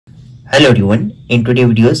Hello everyone, in today's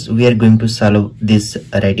videos we are going to solve this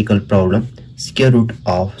radical problem, square root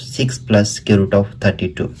of 6 plus square root of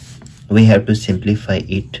 32. We have to simplify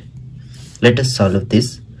it. Let us solve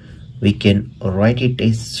this. We can write it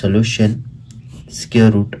as solution,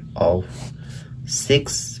 square root of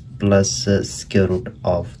 6 plus square root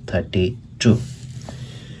of 32.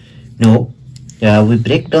 Now we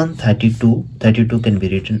break down 32. 32 can be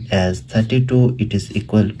written as 32. It is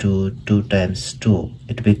equal to 2 times 2.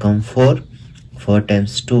 It become 4. 4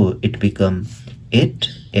 times 2. It become 8.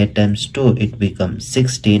 8 times 2. It become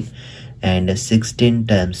 16. And 16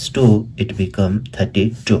 times 2. It become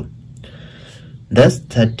 32. Thus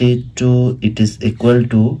 32 it is equal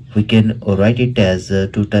to, we can write it as 2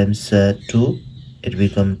 times 2. It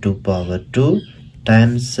become 2 power 2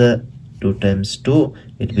 times 2 times 2,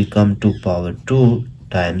 it become 2 power 2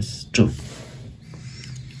 times 2.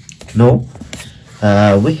 Now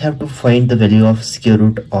we have to find the value of square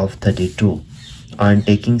root of 32. On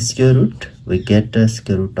taking square root, we get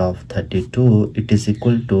square root of 32. It is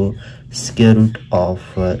equal to square root of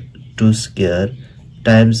 2 square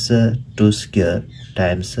times 2 square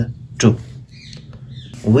times 2.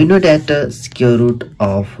 We know that square root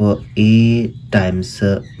of a times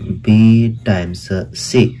b times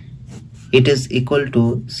c, it is equal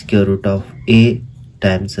to square root of a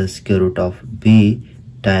times square root of b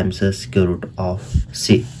times square root of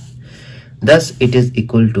c. Thus it is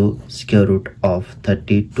equal to square root of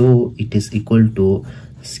 32. It is equal to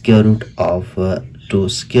square root of 2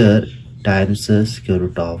 square times square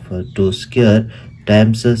root of 2 square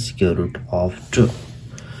times square root of 2.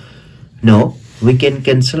 Now we can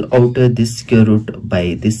cancel out this square root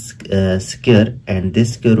by this square and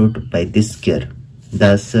this square root by this square.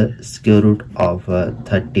 Thus square root of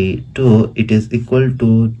 32, it is equal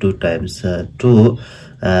to 2 times 2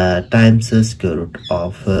 times square root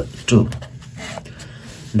of 2.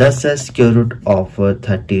 Thus square root of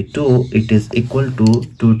 32, it is equal to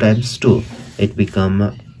 2 times 2. It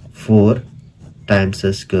become 4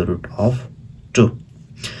 times square root of 2.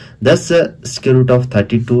 Thus square root of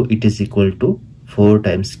 32, it is equal to 4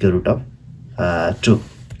 times square root of 2.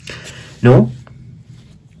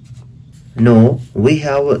 Now we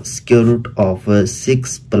have square root of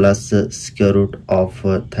 6 plus square root of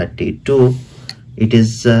 32. It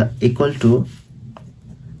is equal to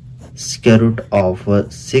square root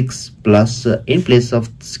of 6 plus, in place of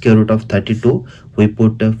square root of 32, we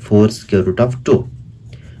put 4 square root of 2.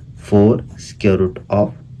 4 square root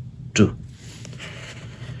of 2.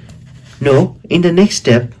 Now in the next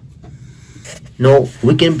step, now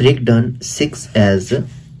we can break down 6 as,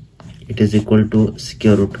 it is equal to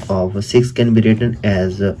square root of 6 can be written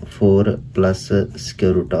as 4 plus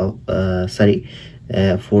square root of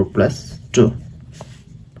 4 plus 2.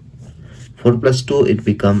 4 plus 2, it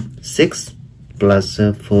become 6 plus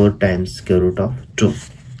 4 times square root of 2.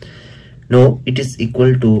 Now it is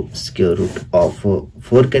equal to square root of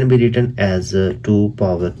 4 can be written as 2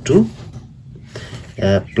 power 2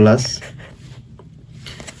 plus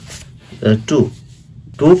 2.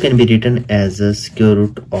 2 can be written as a square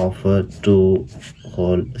root of 2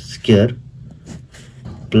 whole square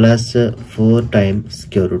plus 4 times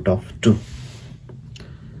square root of 2.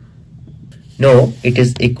 Now it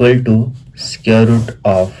is equal to square root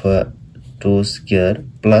of 2 square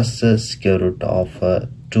plus square root of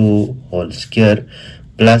 2 whole square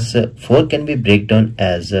plus 4 can be break down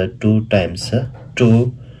as 2 times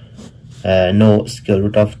 2. Now square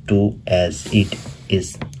root of 2 as it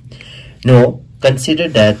is. Now consider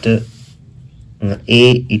that a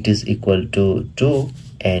it is equal to 2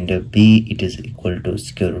 and b it is equal to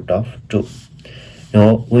square root of 2.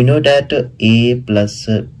 Now we know that a plus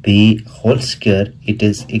b whole square, it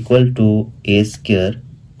is equal to a square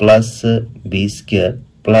plus b square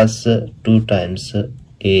plus 2 times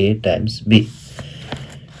a times b.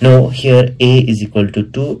 Now here a is equal to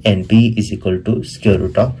 2 and b is equal to square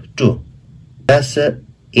root of 2. Thus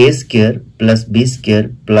a square plus b square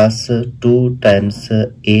plus 2 times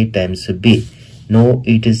a times b. Now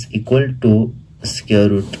it is equal to square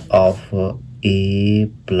root of a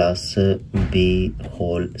plus b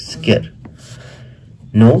whole square.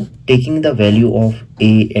 Now taking the value of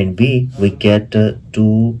a and b, we get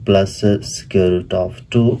 2 plus square root of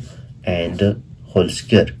 2 and whole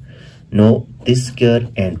square. Now this square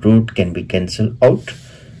and root can be cancelled out.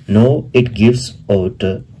 Now it gives out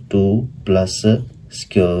 2 plus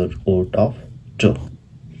square root of 2.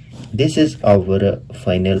 This is our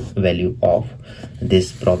final value of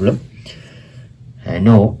this problem. And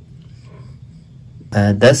now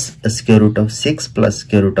thus square root of 6 plus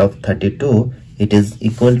square root of 32, it is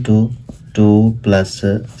equal to 2 plus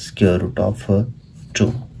square root of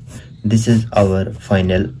 2. this is our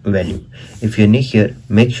final value. If you're new here,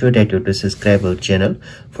 make sure that you to subscribe our channel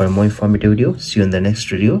for more informative video. See you in the next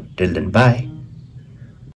video. Till then, bye.